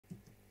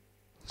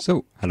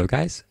So, hello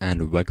guys,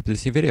 and welcome to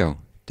this new video.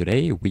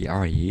 Today we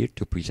are here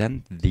to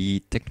present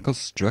the technical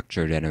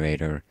structure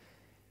generator.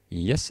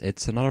 Yes,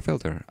 it's another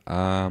filter.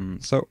 I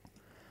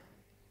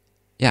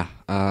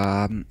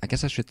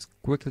guess I should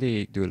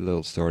quickly do a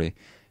little story.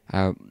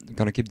 I'm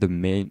gonna keep the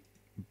main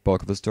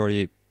bulk of the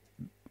story.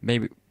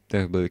 Maybe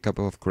there will be a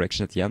couple of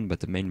corrections at the end,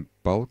 but the main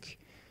bulk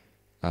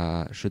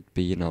should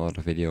be in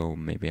another video.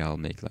 Maybe I'll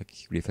make like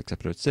Reflex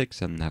episode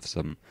 6 and have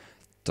some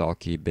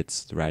talky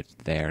bits right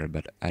there,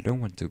 but I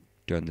don't want to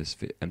turn this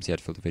MCEdit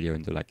filter video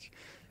into like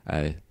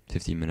a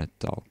 15-minute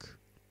talk.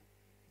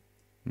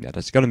 Yeah,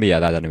 that's gonna be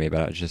that anyway,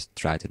 but I just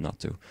tried not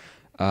to.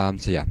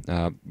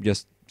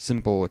 Just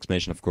simple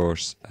explanation, of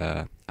course.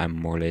 I'm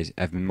more lazy.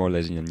 I've been more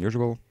lazy than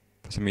usual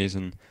for some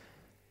reason,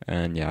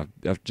 and yeah,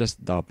 I've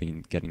just not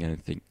been getting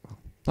anything.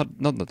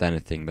 Not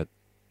anything, but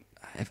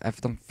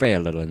I've done very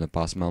little in the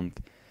past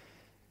month,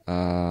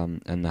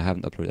 and I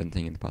haven't uploaded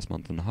anything in the past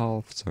month and a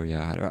half. So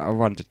yeah, I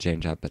want to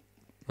change that, but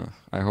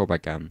I hope I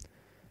can.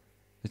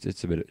 It's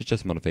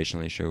just a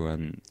motivational issue,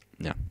 and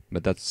yeah,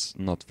 but that's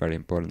not very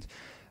important.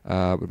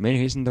 The main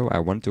reason though I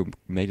want to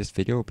make this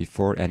video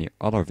before any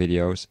other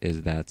videos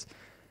is that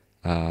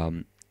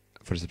for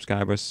the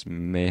subscribers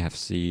may have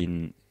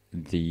seen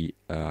the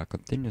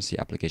contingency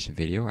application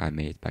video I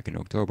made back in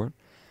October.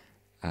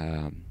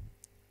 So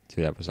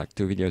that was like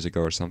 2 videos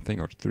ago or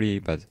something, or 3,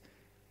 but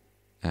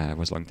it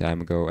was a long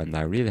time ago, and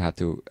I really had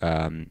to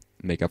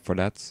make up for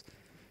that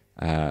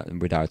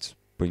without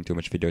putting too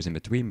much videos in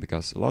between,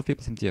 because a lot of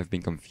people seem to have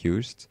been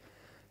confused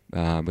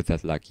with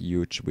that like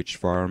huge witch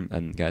farm.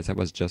 And guys, that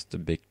was just a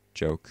big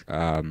joke.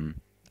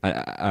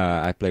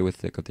 I play with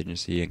the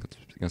contingency and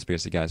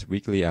conspiracy guys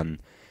weekly, and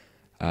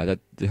that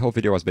the whole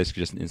video was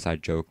basically just an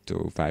inside joke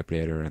to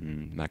Vibrator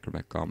and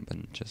MicroMacComp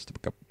and just a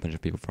bunch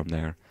of people from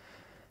there.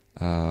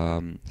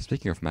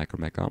 Speaking of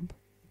MicroMacComp,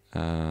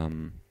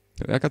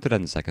 I got to that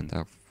in a second.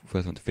 I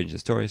first want to finish the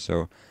story.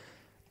 So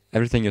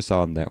everything you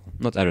saw on there,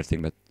 not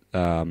everything, but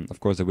of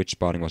course the witch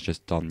spawning was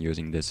just done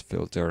using this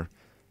filter,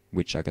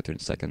 which I got to in a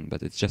second,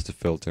 but it's just a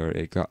filter.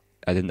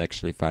 I didn't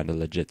actually find a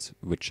legit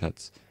witch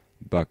hut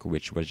bug,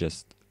 which was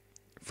just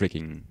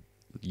freaking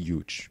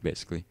huge,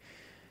 basically.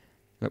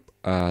 Nope,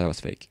 that was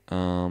fake.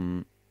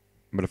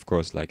 But of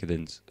course, like I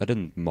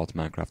didn't mod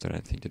Minecraft or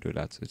anything to do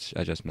that.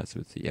 I just messed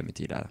with the MET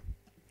data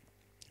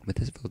with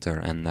this filter,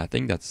 and I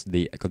think that's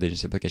the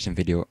contingency application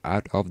video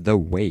out of the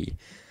way.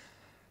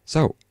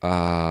 So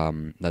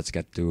let's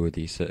get to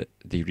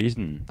the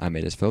reason I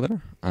made this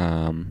filter.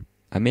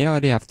 I may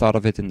already have thought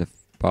of it in the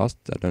past,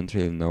 I don't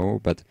really know,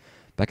 but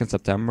back in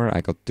September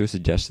I got 2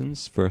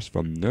 suggestions. First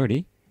from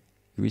Noerdy.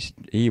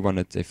 He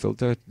wanted a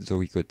filter so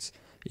he could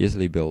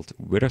easily build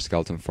wither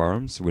skeleton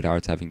farms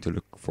without having to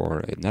look for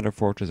a nether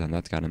fortress and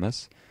that kind of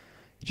mess.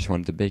 He just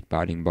wanted a big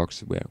binding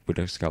box where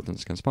wither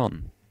skeletons can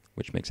spawn,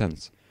 which makes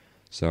sense.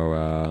 So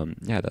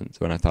yeah, that's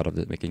when I thought of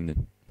making the.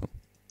 Well,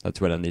 that's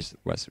when at least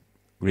was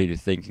really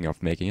thinking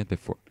of making it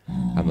before.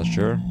 I'm not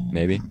sure,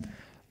 maybe.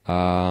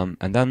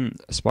 And then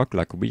Spock,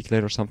 like a week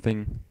later or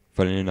something,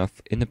 funny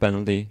enough,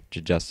 independently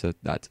suggested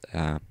that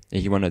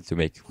he wanted to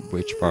make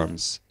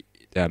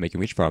making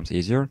witch farms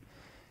easier.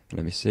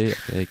 Let me see.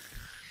 Okay,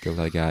 kill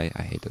that guy.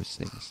 I hate those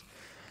things.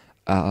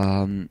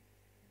 And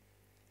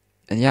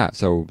yeah,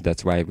 so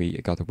that's why we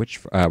got a witch.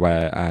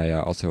 Why I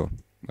also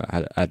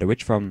had the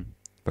witch farm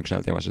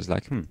functionality. I was just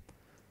like,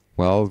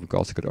 well, we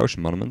also got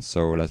ocean monuments,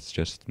 so let's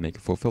just make a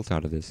full filter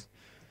out of this.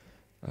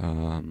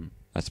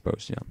 I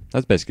suppose, yeah.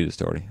 That's basically the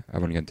story. I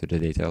won't get into the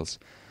details.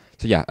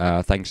 So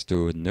yeah, thanks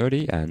to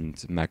Noerdy and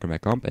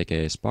MicroMacComp,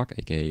 aka Spock,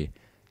 aka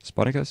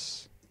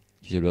Spohnicus,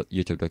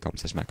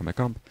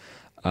 youtube.com/MicroMacComp.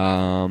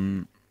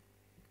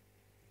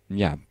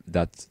 Yeah,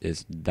 that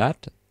is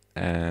that.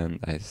 And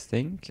I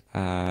think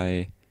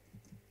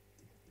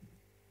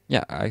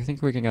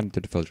we can get into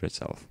the filter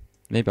itself.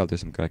 Maybe I'll do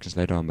some corrections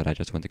later on, but I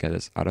just want to get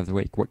this out of the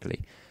way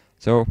quickly.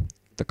 So,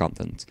 the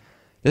content.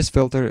 This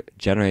filter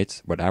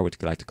generates what I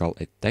would like to call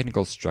a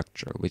technical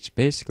structure, which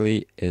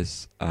basically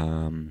is,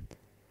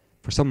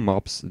 for some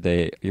mobs,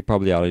 you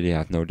probably already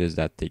have noticed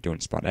that they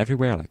don't spawn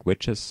everywhere, like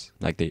witches.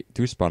 Like, they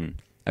do spawn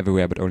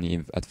everywhere, but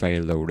only at very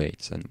low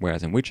rates. And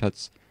whereas in witch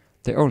huts,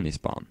 they only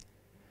spawn.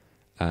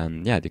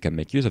 And yeah, you can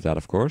make use of that,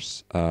 of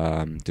course,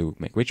 to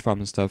make witch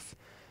farms and stuff.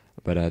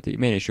 But the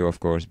main issue,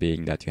 of course,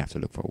 being that you have to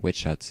look for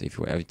witch huts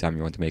every time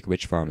you want to make a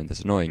witch farm, and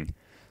that's annoying.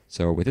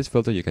 So with this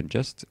filter, you can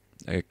just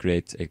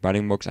create a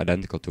binding box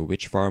identical to a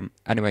witch farm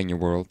anywhere in your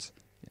world,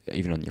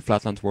 even on your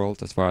flatland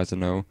world, as far as I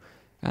know.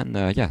 And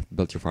yeah,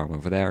 build your farm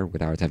over there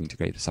without having to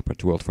create a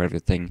separate world for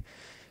everything.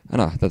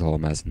 And that whole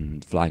mess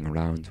and flying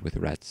around with a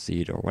red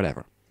seed or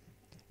whatever.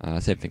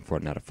 Same thing for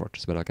another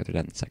fortress, but I'll get to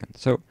that in a second.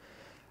 So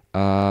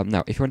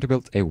now, if you want to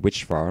build a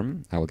witch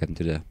farm, I will get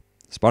into the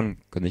spawn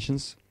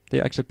conditions.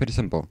 They're actually pretty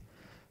simple.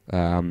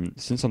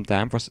 Since some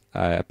time,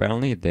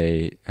 apparently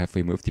they have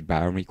removed the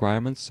biome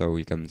requirements, so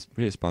you can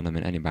really spawn them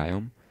in any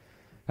biome,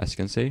 as you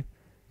can see.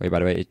 By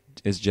the way, it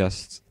is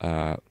just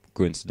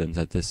coincidence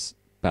that this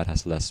pad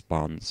has less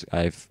spawns.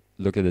 I've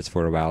looked at this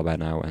for a while by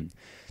now, and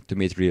to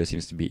me it really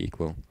seems to be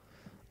equal.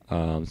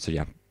 So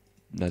yeah,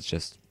 that's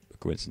just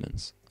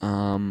coincidence.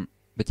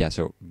 But yeah,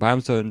 so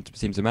biomes don't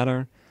seem to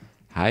matter.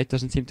 Height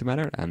doesn't seem to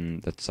matter,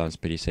 and that sounds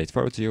pretty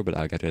straightforward to you, but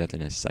I'll get to that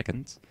in a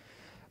second.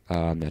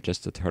 Yeah,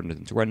 just at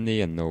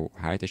 120 and no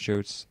height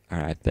issues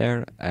are right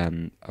there,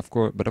 and of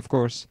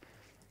course,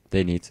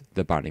 they need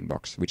the bounding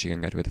box, which you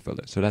can get with the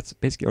filter. So that's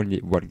basically only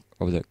one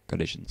of the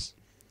conditions.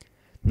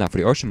 Now, for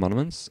the ocean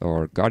monuments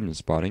or guardian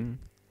spawning,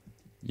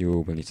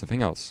 you will need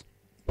something else.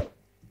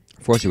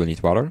 Of course, you will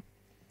need water.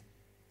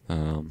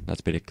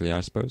 That's pretty clear,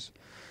 I suppose.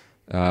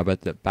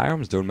 But the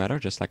biomes don't matter,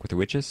 just like with the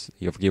witches.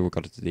 You've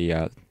got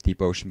the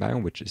deep ocean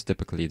biome, which is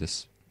typically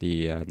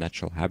the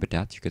natural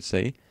habitat, you could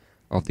say,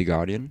 of the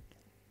guardian.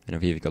 And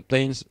over here you've got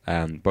plains,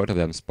 and both of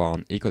them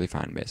spawn equally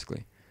fine,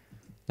 basically.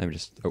 Let me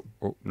just...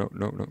 Oh, no.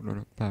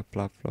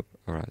 Flop.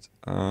 Alright.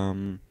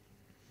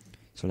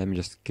 So let me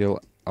just kill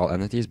all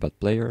entities but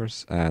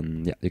players,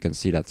 and yeah, you can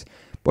see that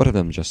both of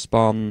them just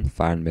spawn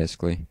fine,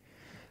 basically.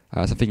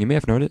 Something you may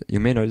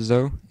notice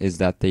though, is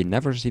that they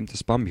never seem to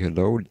spawn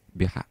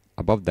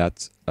above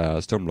that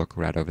stone block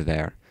right over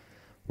there.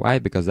 Why?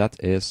 Because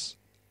that is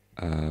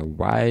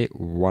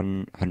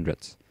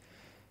Y100.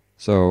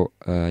 So,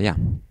 yeah.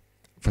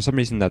 For some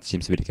reason that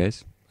seems to be the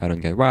case. I don't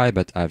get why,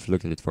 but I've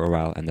looked at it for a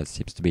while and that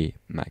seems to be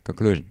my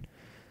conclusion.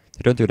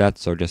 They don't do that,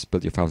 so just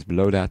build your farms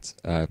below that.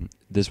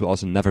 This will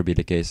also never be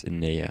the case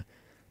in a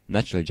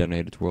naturally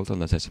generated world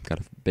unless there's some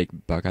kind of big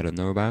bug I don't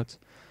know about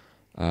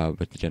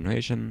with the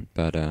generation.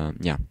 But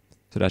yeah,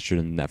 so that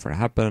shouldn't never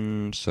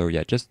happen. So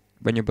yeah, just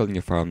when you're building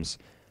your farms,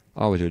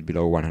 always do it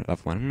below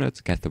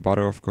 100, get the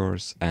water of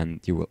course,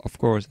 and you will of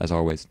course, as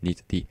always,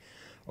 need the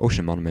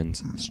ocean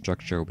monument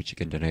structure which you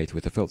can generate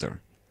with the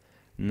filter.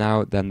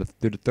 Now then, the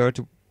third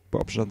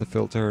option of the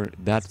filter,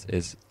 that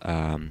is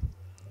a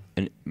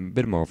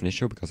bit more of an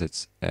issue because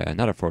it's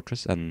another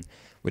fortress, and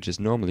which is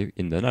normally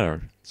in the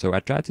nether. So I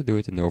tried to do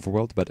it in the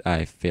overworld, but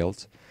I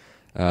failed.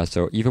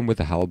 So even with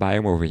the hell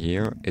biome over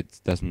here, it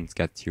doesn't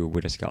get you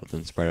with the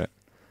skeletons. Where,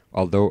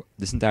 although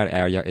this entire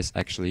area is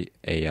actually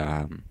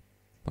a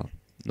well,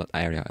 not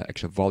area,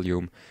 actual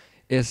volume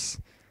is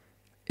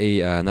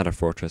a another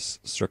fortress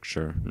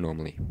structure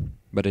normally,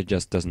 but it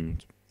just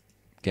doesn't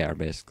care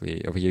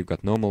basically. Over here you've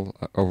got normal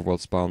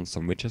overworld spawns,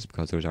 some witches,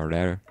 because those are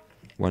rare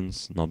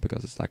ones, not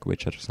because it's like a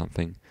witch or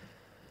something.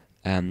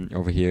 And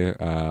over here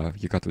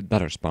you got the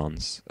nether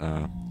spawns,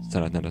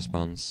 standard nether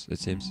spawns it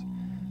seems.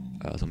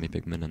 Zombie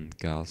pigmen and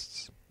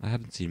ghasts. I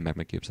haven't seen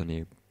magma cubes on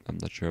here, I'm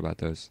not sure about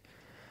those.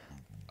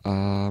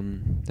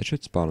 They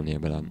should spawn on here,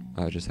 but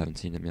I just haven't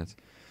seen them yet.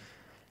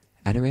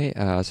 Anyway,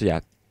 so yeah,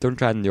 don't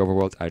try it in the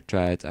overworld. I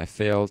tried, I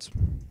failed.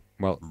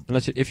 Well,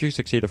 if you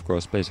succeed, of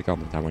course, place a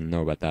comment, I want to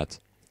know about that.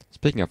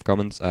 Speaking of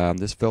comments,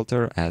 this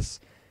filter, as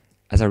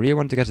I really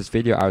want to get this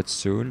video out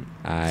soon,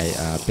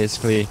 I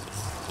basically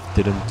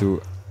didn't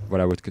do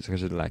what I would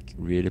consider like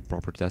really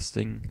proper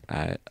testing.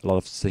 A lot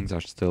of things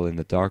are still in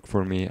the dark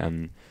for me,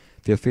 and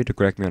feel free to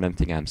correct me on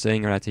anything I'm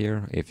saying right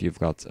here. If you've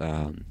got,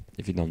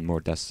 if you've done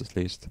more tests at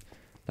least,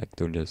 like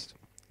don't just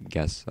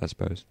guess, I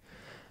suppose.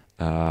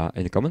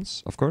 In the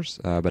comments, of course.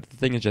 But the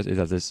thing is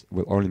that this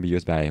will only be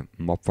used by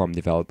mob farm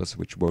developers,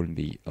 which won't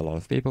be a lot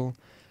of people.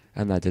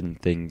 And I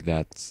didn't think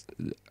that...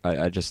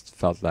 I just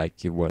felt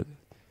like it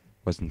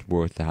wasn't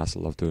worth the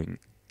hassle of doing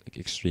like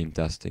extreme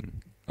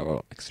testing. Oh,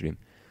 well, extreme.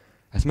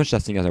 As much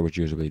testing as I would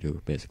usually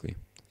do, basically.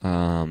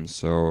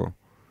 So...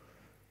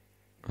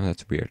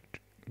 that's weird.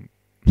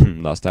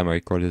 Last time I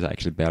recorded, I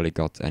actually barely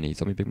got any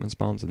zombie pigment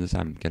spawns, and this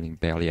time I'm getting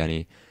barely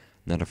any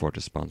nether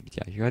fortress spawns. But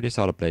yeah, you already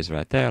saw the place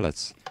right there.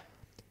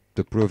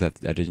 To prove that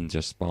I didn't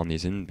just spawn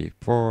these in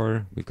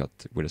before, we've got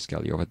with a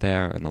skelly over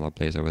there, another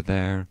place over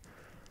there.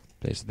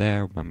 Place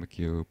there, magma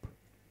cube.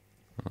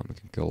 We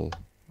can kill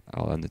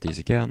all entities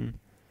again.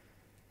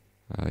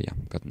 Yeah,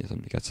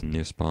 got some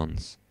new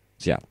spawns.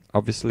 So yeah,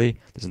 obviously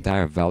this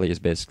entire valley is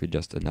basically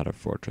just another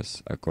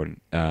fortress,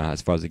 according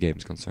as far as the game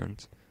is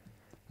concerned.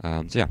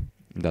 So yeah,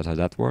 that's how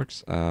that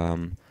works.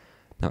 Now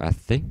I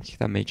think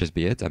that may just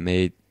be it. I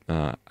may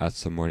add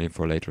some more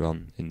info later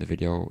on in the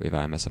video if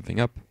I mess something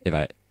up. If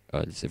I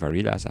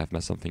realize I've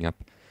messed something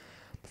up.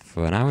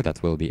 For now,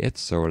 that will be it.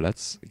 So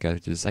let's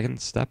get to the second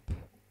step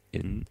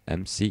in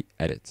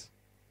MCEdit.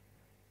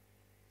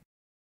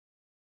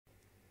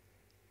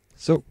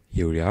 So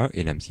here we are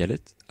in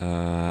MCEdit.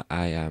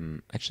 I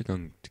am actually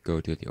going to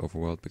go to the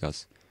overworld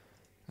because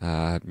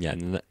yeah,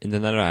 in the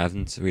nether I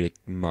haven't really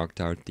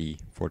marked out the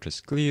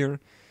fortress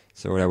clear,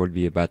 so that would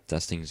be a bad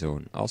testing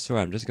zone. Also,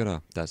 I'm just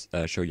gonna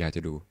show you how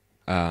to do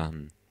how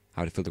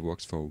the filter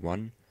works for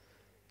one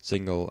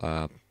single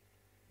well,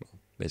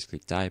 basically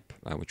type,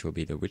 which will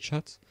be the witch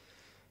hut.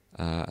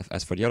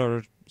 As for the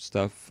other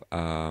stuff,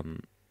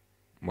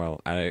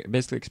 well, I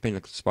basically explained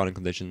the spawning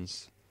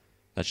conditions.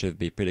 That should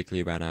be pretty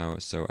clear by now,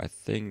 so I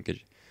think it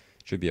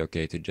should be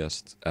okay to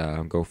just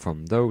go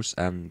from those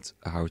and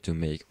how to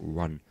make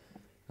one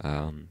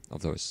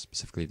of those,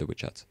 specifically the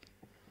witch hut.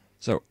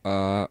 So,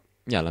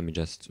 yeah, let me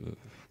just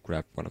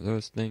grab one of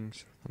those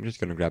things. I'm just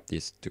gonna grab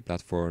these two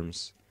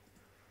platforms,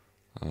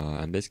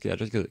 and basically I'm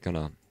just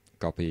gonna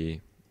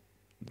copy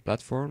the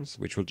platforms,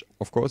 which will,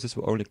 of course, this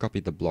will only copy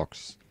the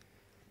blocks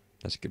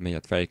Let's make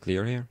that very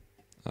clear here.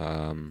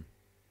 It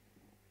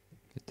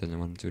doesn't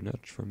want to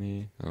nudge for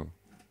me. Oh,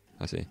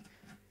 I see.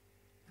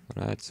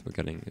 Alright, we're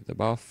getting the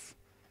buff.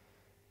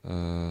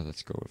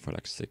 Let's go for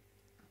like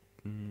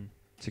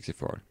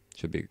 64.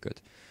 Should be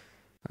good.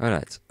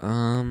 Alright,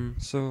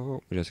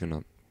 so we're just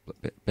gonna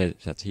play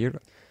that here.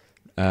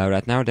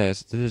 Right now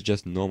this is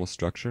just normal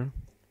structure.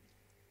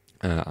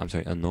 I'm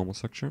sorry, a normal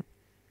structure.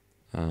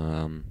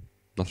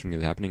 Nothing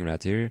really happening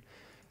right here.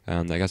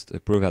 And I guess to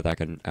prove that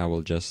I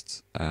will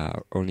just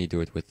only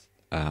do it with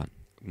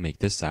make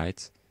this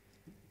side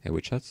a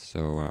widget.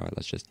 So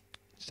let's just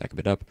stack a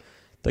bit up.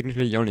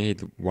 Technically you only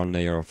need one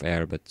layer of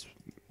air, but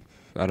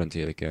I don't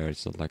really care.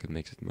 It's not like it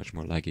makes it much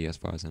more laggy as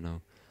far as I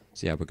know.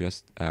 So yeah, we're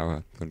just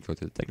going to go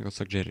to the technical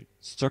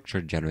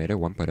structure generator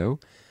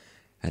 1.0.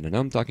 And I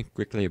know I'm talking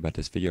quickly, but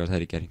this video is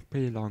already getting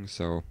pretty long,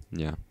 so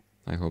yeah,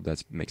 I hope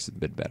that makes it a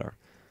bit better.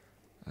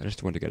 I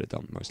just want to get it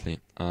done mostly.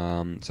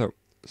 So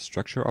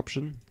structure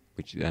option,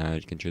 which you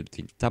can choose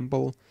between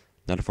temple,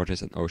 nether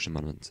fortress, and ocean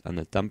monument. And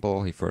the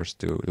temple refers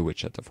to the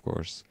widget, of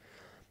course.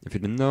 If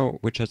you didn't know,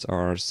 widgets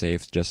are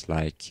saved just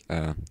like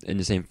in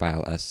the same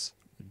file as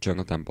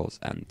jungle temples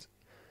and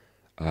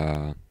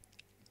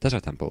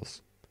desert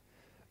temples.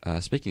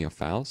 Speaking of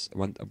files,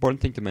 one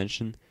important thing to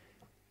mention: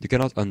 you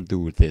cannot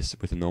undo this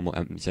with a normal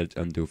MCEdit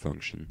undo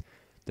function.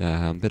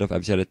 A bit of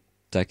MCEdit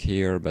tech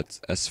here, but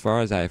as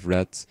far as I've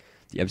read,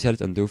 the MCEdit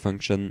undo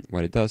function,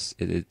 what it does,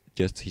 it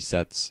just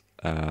resets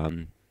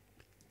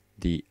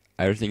the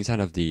everything inside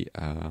of the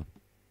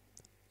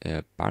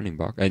bounding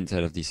box,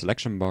 inside of the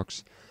selection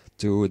box,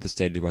 to the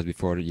state it was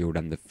before you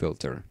ran the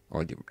filter,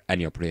 or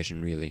any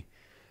operation really.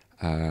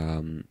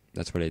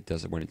 That's what it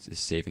does when it is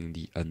saving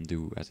the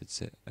undo, as it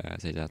says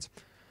that.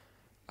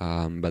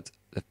 But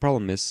the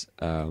problem is,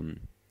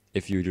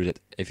 if you do that,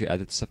 if you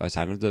edit stuff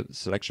outside of the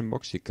selection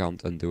box, you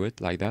can't undo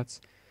it like that.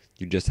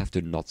 You just have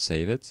to not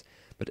save it.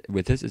 But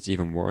with this, it's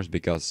even worse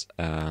because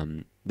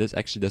this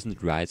actually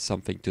doesn't write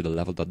something to the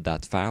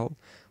level.dat file,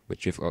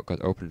 which we've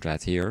got opened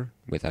right here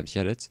with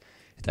MCEdit.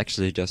 It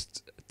actually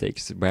just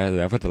takes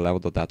wherever the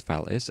level.dat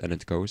file is, and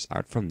it goes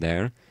out from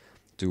there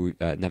to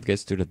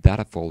navigates to the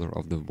data folder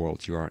of the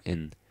world you are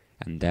in.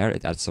 And there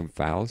it adds some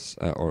files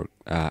or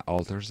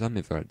alters them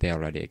if they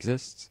already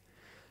exist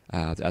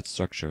to add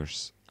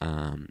structures.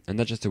 And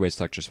that's just the way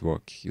structures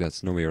work.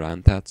 There's no way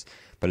around that.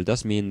 But it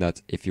does mean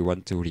that if you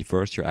want to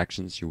reverse your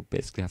actions, you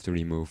basically have to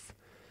remove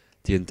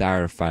the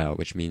entire file,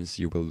 which means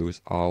you will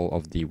lose all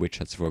of the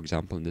widgets, for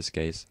example, in this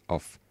case,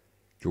 of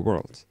your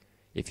world.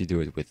 If you do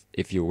it with,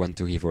 if you want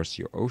to reverse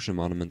your ocean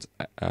monument,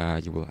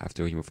 you will have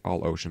to remove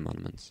all ocean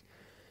monuments.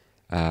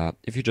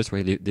 If you just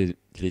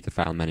delete the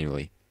file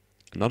manually.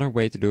 Another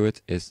way to do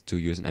it is to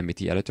use an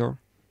MBT editor.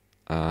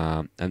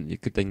 And you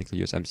could technically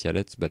use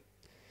MCEdit, but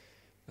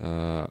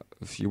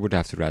you would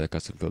have to write a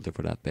custom filter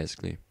for that,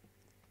 basically.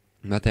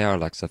 But there are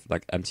like stuff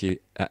like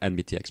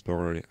NBT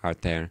Explorer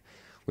out there,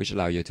 which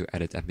allow you to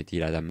edit NBT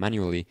data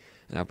manually,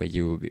 and that way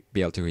you will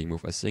be able to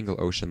remove a single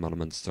ocean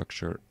monument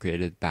structure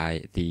created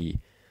by the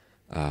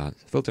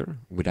filter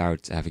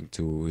without having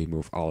to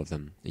remove all of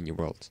them in your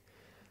world.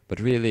 But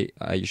really,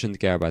 you shouldn't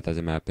care about that,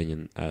 in my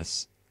opinion,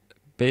 as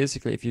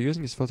basically, if you're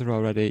using this filter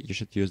already, you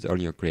should use it on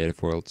your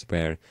creative worlds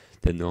where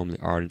there normally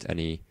aren't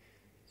any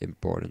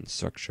important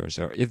structures,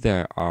 or if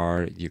there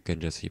are, you can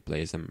just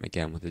replace them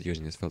again with it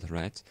using this filter,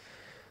 right?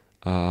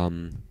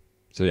 So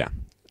yeah,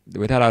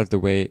 with that out of the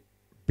way,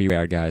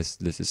 beware guys,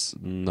 this is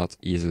not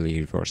easily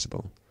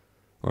reversible,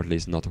 or at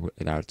least not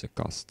without a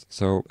cost.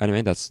 So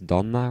anyway, that's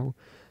done now,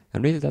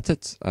 and really that's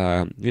it.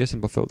 Really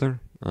simple filter.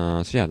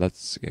 So yeah,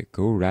 let's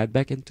go right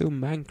back into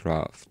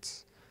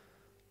Minecraft.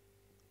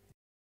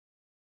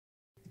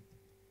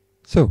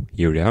 So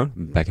here we are,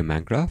 back in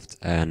Minecraft,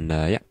 and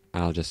yeah,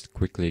 I'll just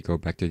quickly go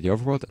back to the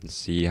overworld and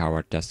see how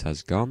our test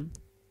has gone.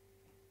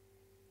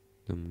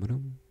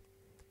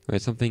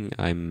 It's something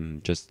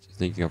I'm just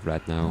thinking of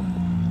right now.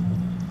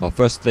 Well,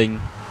 first thing,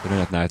 we don't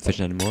have night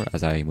vision anymore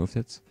as I removed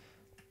it.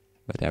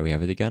 But there we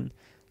have it again.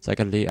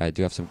 Secondly, I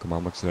do have some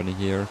command blocks running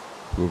here,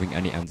 removing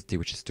any entity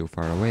which is too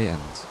far away,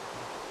 and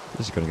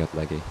this is gonna get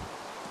laggy.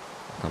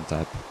 Can't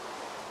type.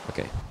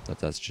 Okay,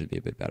 that should be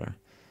a bit better.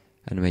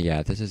 Anyway,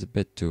 yeah, this is a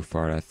bit too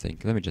far, I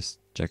think. Let me just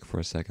check for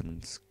a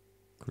second.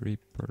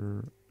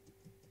 Creeper.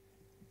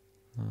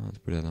 Let's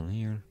put it on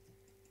here.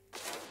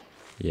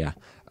 Yeah.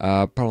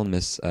 Problem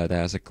is,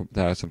 there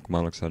are some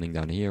command blocks running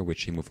down here,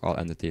 which remove all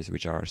entities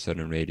which are a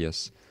certain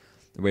radius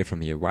away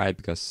from here. Why?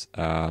 Because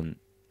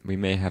we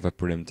may have a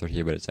perimeter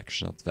here, but it's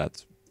actually not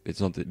that. It's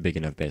not big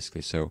enough,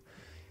 basically. So,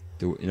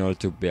 in order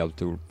to be able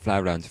to fly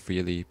around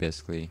freely,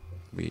 basically,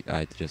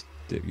 I just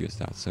use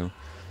that. So,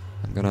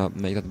 I'm gonna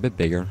make that a bit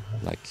bigger,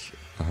 like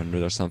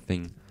 100 or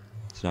something.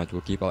 So now it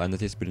will keep all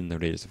entities within the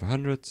radius of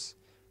 100,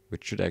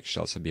 which should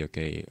actually also be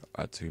okay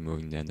at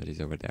removing the entities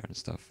over there and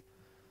stuff.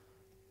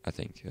 I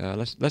think.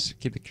 Let's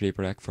keep the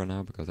creeper egg for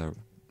now because I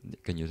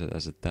can use it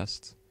as a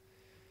test.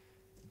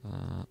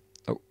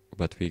 Oh,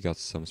 but we got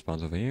some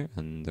spawns over here,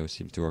 and those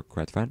seem to work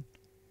quite fine.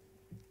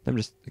 Let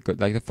me just go,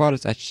 like the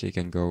farthest edge you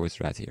can go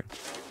is right here.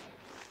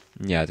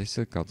 Yeah, they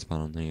still can't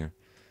spawn on here.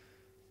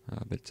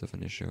 A bit of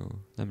an issue.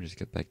 Let me just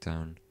get back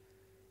down.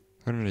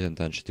 I don't really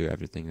intend to do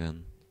everything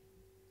then.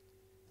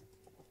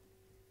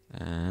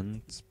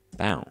 And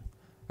bam.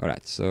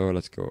 Alright, so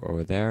let's go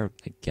over there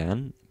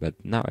again, but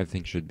now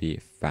everything should be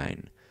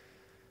fine.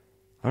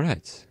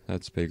 Alright,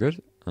 that's pretty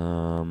good.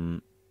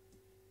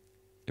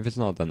 If it's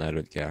not, then I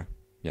don't care.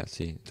 Yeah,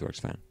 see, it works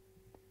fine.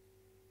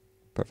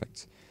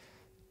 Perfect.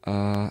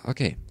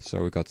 Okay,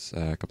 so we got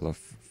a couple of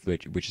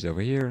witches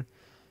over here.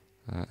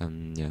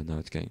 And yeah, now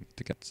it's going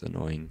to get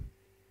annoying.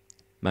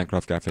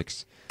 Minecraft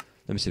graphics.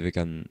 Let me see if we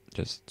can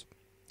just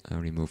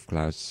remove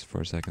clouds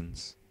for a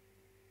second.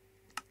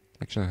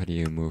 Actually, I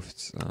already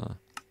removed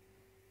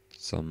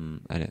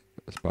some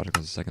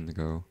particles a second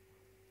ago.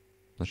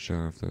 Not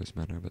sure if those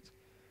matter, but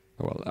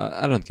oh well,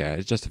 I don't care.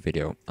 It's just a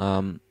video.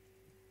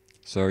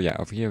 So yeah,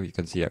 over here you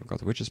can see I've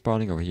got witches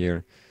spawning. Over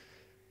here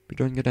we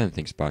don't get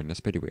anything spawning. That's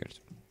pretty weird.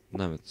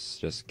 Now let's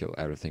just kill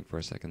everything for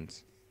a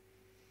second.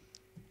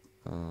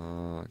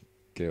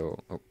 Kill.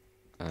 Oh,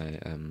 I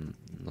am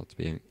not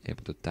being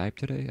able to type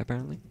today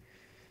apparently.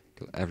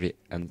 Kill every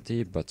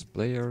entity but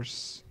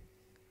players.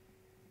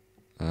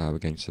 We're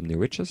getting some new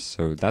witches,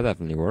 so that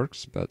definitely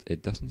works, but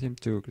it doesn't seem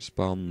to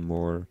spawn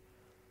more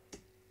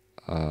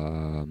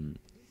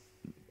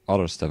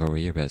other stuff over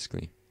here,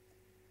 basically.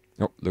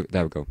 Oh, look,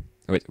 there we go.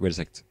 Oh, wait a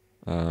sec.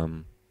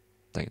 Dang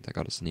it, I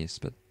gotta sneeze,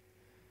 but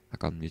I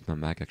can't mute my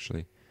mic,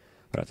 actually.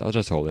 Alright, I'll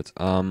just hold it.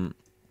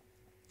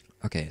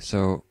 Okay,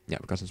 so, yeah,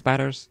 we got some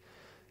spiders.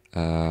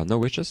 No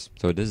witches,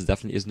 so this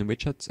definitely isn't a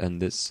witch hut, and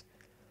this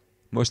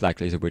most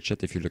likely is a witch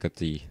hut if you look at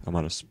the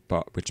amount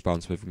of witch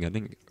spawns we've been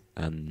getting,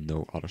 and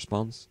no other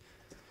spawns.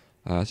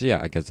 So yeah,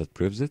 I guess that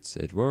proves it.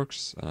 It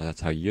works.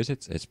 That's how you use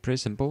it. It's pretty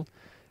simple,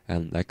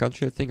 and I can't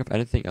really think of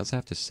anything else I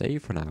have to say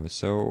for now.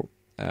 So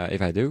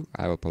if I do,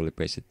 I will probably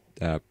put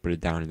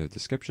it down in the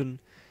description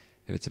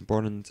if it's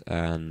important.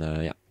 And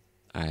yeah,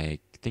 I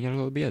think that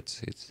will be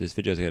it. This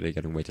video is already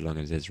getting way too long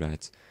as it is,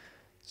 right?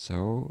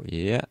 So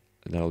yeah,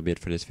 that'll be it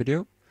for this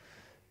video.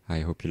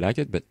 I hope you liked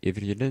it, but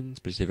if you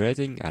didn't, please leave a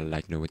rating. I'd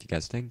like to know what you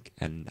guys think,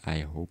 and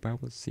I hope I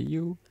will see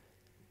you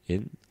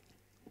in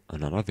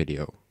another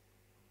video.